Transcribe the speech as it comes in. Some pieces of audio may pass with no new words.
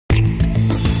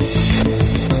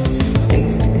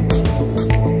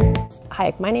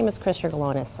Hi, my name is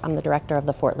Yurgelonis. I'm the director of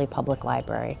the Fort Lee Public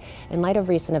Library. In light of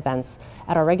recent events,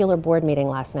 at our regular board meeting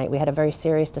last night, we had a very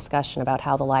serious discussion about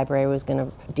how the library was going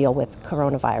to deal with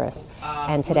coronavirus.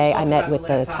 And today I met with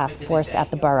the task force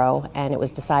at the Borough, and it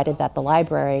was decided that the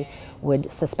library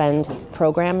would suspend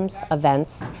programs,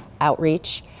 events,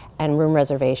 outreach, and room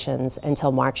reservations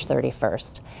until March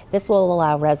 31st. This will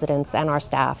allow residents and our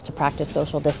staff to practice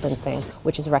social distancing,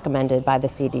 which is recommended by the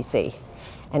CDC.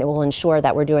 And it will ensure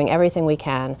that we're doing everything we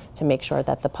can to make sure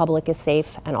that the public is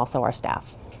safe and also our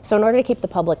staff. So in order to keep the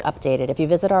public updated, if you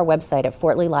visit our website at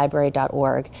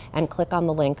fortleelibrary.org and click on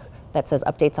the link that says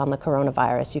updates on the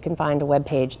coronavirus, you can find a web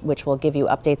page which will give you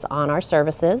updates on our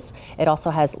services. It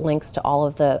also has links to all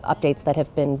of the updates that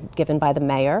have been given by the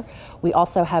mayor. We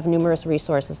also have numerous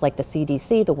resources like the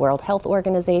CDC, the World Health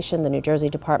Organization, the New Jersey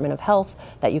Department of Health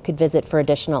that you could visit for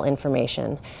additional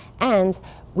information. And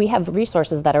we have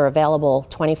resources that are available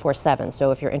 24/7.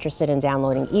 So if you're interested in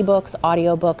downloading ebooks,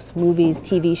 audiobooks, movies,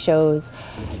 TV shows,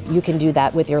 you can do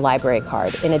that with your library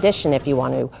card. In addition, if you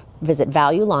want to visit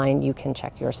Value Line, you can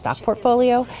check your stock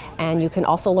portfolio, and you can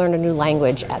also learn a new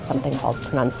language at something called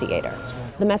Pronunciator.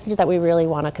 The message that we really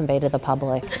want to convey to the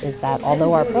public is that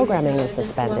although our programming is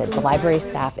suspended, the library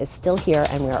staff is still here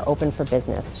and we are open for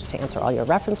business to answer all your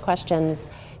reference questions,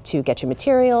 to get you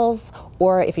materials,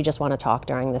 or if you just want to talk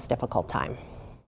during this difficult time.